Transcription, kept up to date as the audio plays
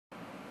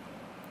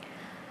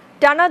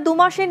টানা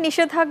 ২ মাসের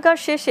নিষেধাজ্ঞা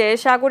শেষে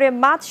সাগরে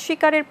মাছ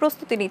শিকারের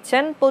প্রস্তুতি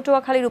নিচ্ছেন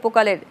পটুয়াখালীর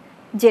উপকূলের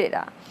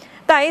জেলেরা।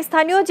 তাই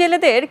স্থানীয়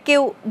জেলেদের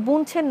কেউ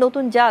বুনছেন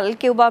নতুন জাল,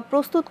 কেউ বা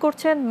প্রস্তুত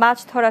করছেন মাছ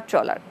ধরার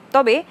ট্রলার।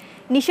 তবে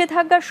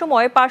নিষেধাজ্ঞার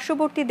সময়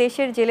পার্শ্ববর্তী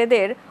দেশের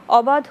জেলেদের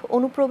অবাধ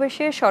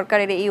অনুপ্রবেশে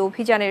সরকারের এই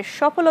অভিযানের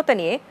সফলতা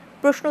নিয়ে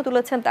প্রশ্ন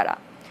তুলেছেন তারা।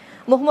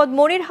 মোহাম্মদ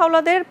মনির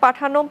হাওলাদের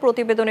পাঠানো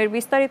প্রতিবেদনের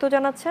বিস্তারিত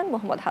জানাচ্ছেন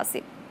মোহাম্মদ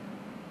হাসিব।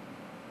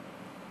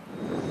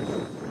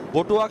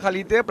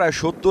 পটুয়াখালীতে প্রায়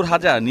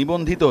 ৭০,০০০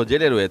 নিবন্ধিত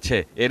জেলে রয়েছে।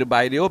 এর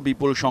বাইরেও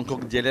বিপুল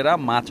সংখ্যক জেলেরা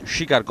মাছ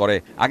শিকার করে।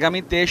 আগামী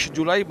 ২৩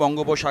 জুলাই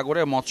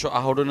বঙ্গোপসাগরে মৎস্য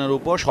আহরণের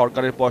উপর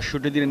সরকারের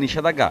 ৬৫ দিনের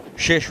নিষেধাজ্ঞা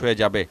শেষ হয়ে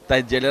যাবে।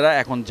 তাই জেলেরা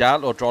এখন জাল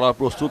ও ট্রলার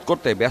প্রস্তুত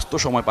করতে ব্যস্ত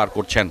সময় পার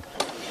করছেন।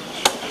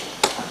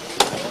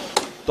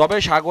 তবে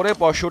সাগরে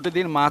 ৬৫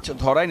 দিন মাছ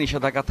ধরায়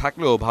নিষেধাজ্ঞা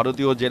থাকলেও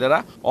ভারতীয় জেলেরা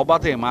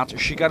অবাধে মাছ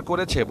শিকার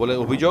করেছে বলে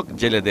অভিযোগ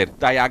জেলেদের।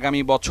 তাই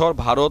আগামী বছর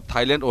ভারত,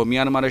 থাইল্যান্ড ও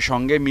মিয়ানমারের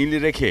সঙ্গে মিল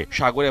রেখে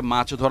সাগরে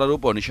মাছ ধরার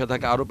উপর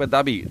নিষেধাজ্ঞা আরোপের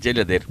দাবি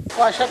জেলেদের।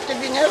 ৬৫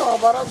 দিনের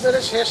অবরোধের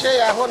শেষে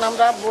এখন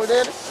আমরা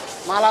বোর্ডের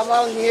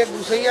মালামাল নিয়ে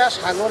গুছিয়ে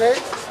সাগরে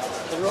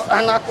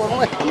রওনা করব।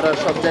 আমরা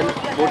সব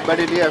বোট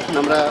বাড়ি নিয়ে এখন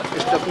আমরা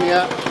স্টক নিয়ে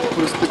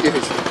প্রস্তুতি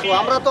হয়েছি।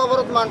 আমরা তো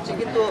অবরোধ মানছি,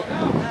 কিন্তু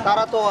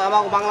তারা তো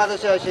আমার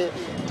বাংলাদেশে এসে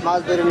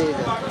মাছ ধরে নিয়ে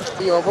যায়।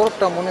 এই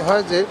অবরোধটা মনে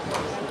হয় যে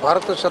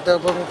ভারতের সাথে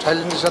এবং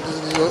থাইল্যান্ডের সাথে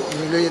যদি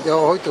মিলিয়ে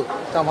দেওয়া হয়তো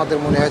তা আমাদের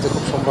মনে হয় যে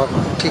খুব সম্ভব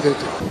ঠিক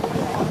হইতো।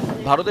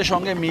 ভারতের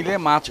সঙ্গে মিলে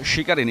মাছ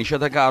শিকারে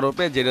নিষেধাজ্ঞা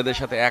আরোপে জেলেদের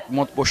সাথে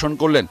একমত পোষণ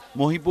করলেন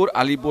মহিপুর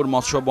আলীপুর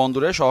মৎস্য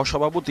বন্দরের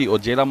সহসভাপতি ও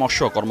জেলা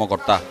মৎস্য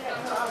কর্মকর্তা।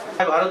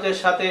 ভারতের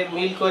সাথে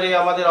মিল করে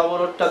আমাদের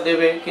অবরোধটা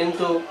দেবে,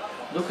 কিন্তু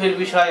দুঃখের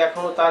বিষয়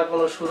এখনো তার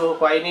কোনো শুরু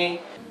পায়নি।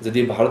 যদি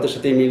ভারতের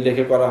সাথে মিল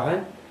রেখে করা হয়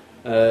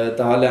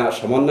তাহলে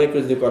সমন্বয়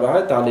করে যদি করা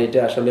হয় তাহলে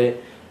এটা আসলে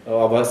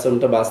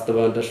অভয়াশ্রমটা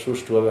বাস্তবায়নটা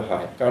সুষ্ঠুভাবে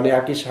হয়, কারণ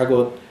একই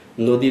সাগর,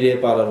 নদীর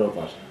এপার আর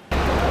ওপার।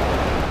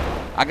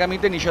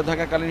 আগামীতে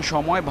নিষেধাজ্ঞাকালীন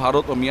সময়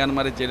ভারত ও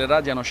মিয়ানমারের জেলেরা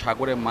যেন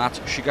সাগরে মাছ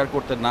শিকার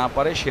করতে না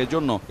পারে,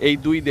 সেজন্য এই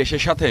দুই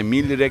দেশের সাথে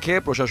মিল রেখে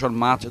প্রশাসন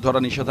মাছ ধরা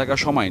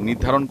নিষেধাজ্ঞার সময়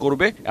নির্ধারণ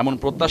করবে, এমন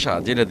প্রত্যাশা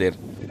জেলেদের।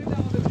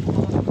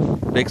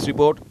 Desk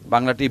report,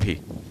 Bangla TV.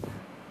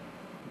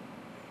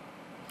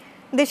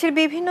 দেশের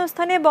বিভিন্ন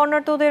স্থানে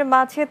বন্যার্তদের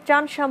মাঝে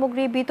ত্রাণ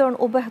সামগ্রী বিতরণ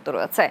অব্যাহত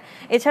রয়েছে।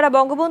 এছাড়া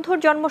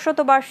বঙ্গবন্ধুর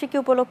জন্মশতবার্ষিকী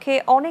উপলক্ষে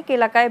অনেক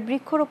এলাকায়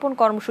বৃক্ষরোপণ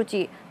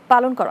কর্মসূচি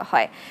পালন করা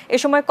হয়। এ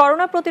সময়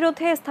করোনা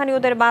প্রতিরোধে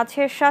স্থানীয়দের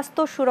মাঝে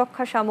স্বাস্থ্য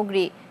সুরক্ষা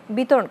সামগ্রী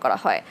বিতরণ করা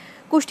হয়।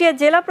 কুষ্টিয়া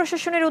জেলা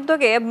প্রশাসনের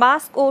উদ্যোগে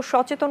মাস্ক ও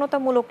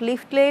সচেতনতামূলক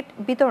লিফলেট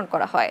বিতরণ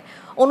করা হয়।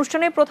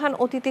 অনুষ্ঠানে প্রধান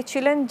অতিথি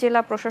ছিলেন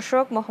জেলা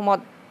প্রশাসক মোহাম্মদ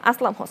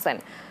আসলাম হোসেন।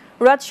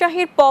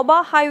 রাজশাহীর পবা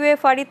হাইওয়ে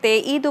ফাঁড়িতে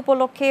ঈদ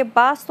উপলক্ষে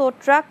বাস ও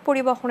ট্রাক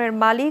পরিবহনের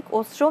মালিক ও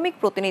শ্রমিক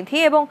প্রতিনিধি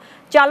এবং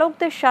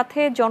চালকদের সাথে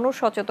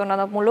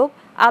জনসচেতনতামূলক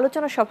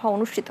আলোচনা সভা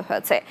অনুষ্ঠিত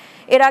হয়েছে।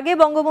 এর আগে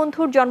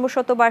বঙ্গবন্ধুর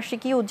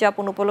জন্মশতবার্ষিকী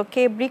উদযাপন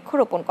উপলক্ষে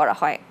বৃক্ষরোপণ করা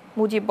হয়।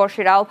 মুজিব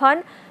বর্ষের আহ্বান,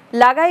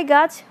 লাগাই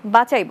গাছ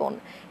বাঁচাই বন,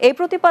 এই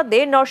প্রতিপাদ্যে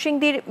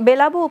নরসিংদীর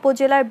বেলাবু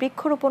উপজেলায়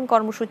বৃক্ষরোপণ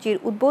কর্মসূচির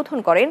উদ্বোধন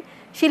করেন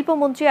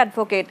শিল্পমন্ত্রী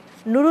অ্যাডভোকেট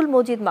নুরুল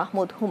মজিদ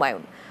মাহমুদ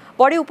হুমায়ুন।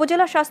 পরে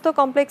উপজেলা স্বাস্থ্য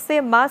কমপ্লেক্সে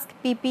মাস্ক,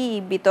 পিপিই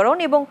বিতরণ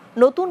এবং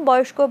নতুন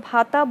বয়স্ক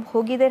ভাতা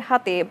ভোগীদের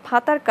হাতে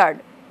ভাতার কার্ড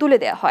তুলে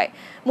দেওয়া হয়।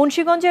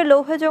 মুন্সিগঞ্জের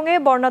লৌহেজংয়ে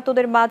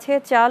বন্যার্তদের মাঝে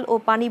চাল ও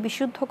পানি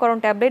বিশুদ্ধকরণ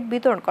ট্যাবলেট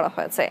বিতরণ করা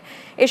হয়েছে।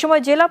 এ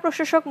সময় জেলা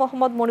প্রশাসক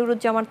মোহাম্মদ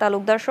মনিরুজ্জামান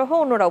তালুকদার সহ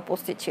অন্যরা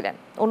উপস্থিত ছিলেন।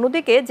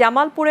 অন্যদিকে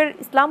জামালপুরের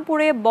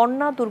ইসলামপুরে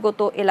বন্যা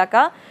দুর্গত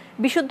এলাকা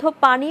বিশুদ্ধ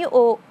পানি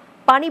ও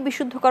পানি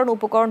বিশুদ্ধকরণ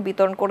উপকরণ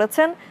বিতরণ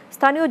করেছেন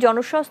স্থানীয়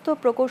জনস্বাস্থ্য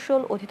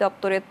প্রকৌশল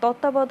অধিদপ্তরের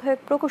তত্ত্বাবধায়ক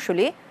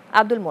প্রকৌশলী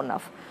আব্দুল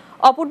মোন্নাফ।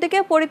 অপরদিকে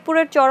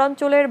ফরিদপুরের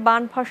চরাঞ্চলের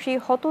বানভাসী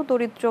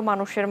হতদরিদ্র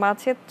মানুষের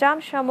মাঝে ত্রাণ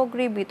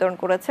সামগ্রী বিতরণ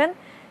করেছেন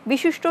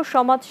বিশিষ্ট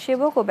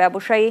সমাজসেবক ও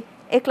ব্যবসায়ী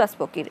এখলাস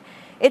ফকির।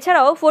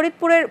 এছাড়াও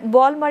ফরিদপুরের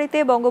বোয়ালমারীতে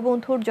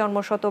বঙ্গবন্ধুর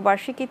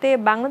জন্মশতবার্ষিকীতে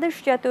বাংলাদেশ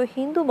জাতীয়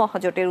হিন্দু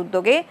মহাজোটের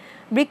উদ্যোগে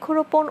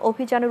বৃক্ষরোপণ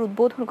অভিযানের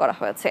উদ্বোধন করা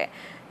হয়েছে।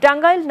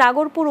 টাঙ্গাইল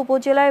নাগরপুর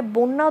উপজেলায়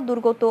বন্যা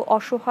দুর্গত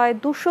অসহায়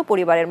 ২০০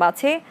 পরিবারের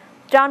মাঝে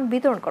ত্রাণ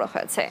বিতরণ করা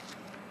হয়েছে।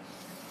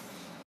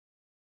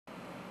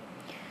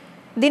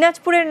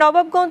 দিনাজপুরের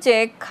নবাবগঞ্জে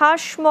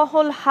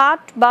খাসমহল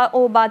হাট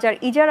ও বাজার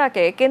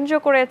ইজারাকে কেন্দ্র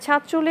করে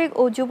ছাত্রলীগ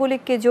ও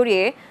যুবলীগকে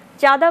জড়িয়ে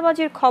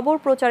চাঁদাবাজির খবর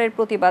প্রচারের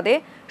প্রতিবাদে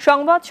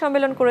সংবাদ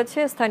সম্মেলন করেছে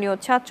স্থানীয়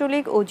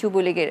ছাত্রলীগ ও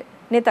যুবলীগের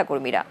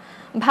নেতাকর্মীরা।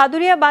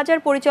 ভাদুরিয়া বাজার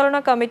পরিচালনা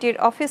কমিটির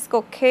অফিস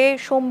কক্ষে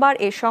সোমবার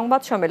এই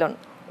সংবাদ সম্মেলন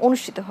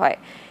অনুষ্ঠিত হয়।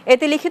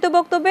 এতে লিখিত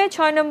বক্তব্যে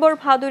 ৬ নম্বর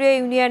ভাদুরিয়া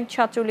ইউনিয়ন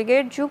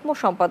ছাত্রলীগের যুগ্ম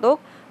সম্পাদক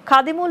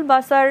খাদিমুল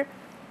বাসার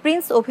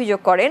প্রিন্স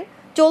অভিযোগ করেন,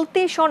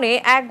 চলতি সনে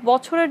 ১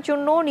 বছরের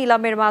জন্য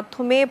নিলামের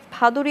মাধ্যমে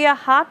ভাদুরিয়া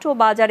হাট ও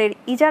বাজারের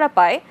ইজারা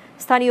পায়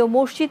স্থানীয়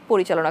মসজিদ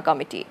পরিচালনা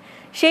কমিটি।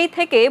 সেই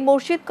থেকে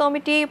মসজিদ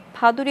কমিটি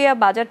ভাদুরিয়া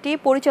বাজারটি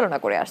পরিচালনা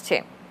করে আসছে।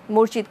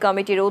 মসজিদ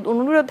কমিটির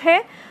অনুরোধে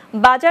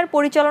বাজার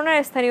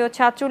পরিচালনায় স্থানীয়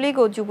ছাত্রলীগ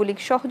ও যুবলীগ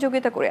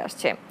সহযোগিতা করে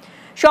আসছে।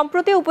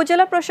 সম্প্রতি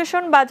উপজেলা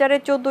প্রশাসন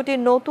বাজারের ১৪টি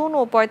নতুন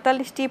ও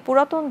 ৪৫টি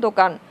পুরাতন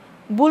দোকান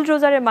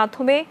বুলডোজারের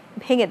মাধ্যমে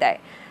ভেঙে দেয়।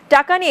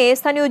 টাকা নিয়ে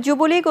স্থানীয়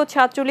যুবলীগ ও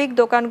ছাত্রলীগ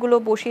দোকানগুলো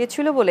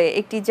বসিয়েছিল বলে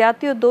একটি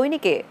জাতীয়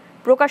দৈনিকে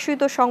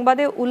প্রকাশিত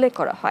সংবাদে উল্লেখ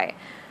করা হয়।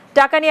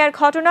 টাকা নেয়ার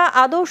ঘটনা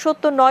আদৌ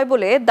সত্য নয়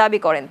বলে দাবি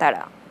করেন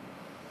তারা।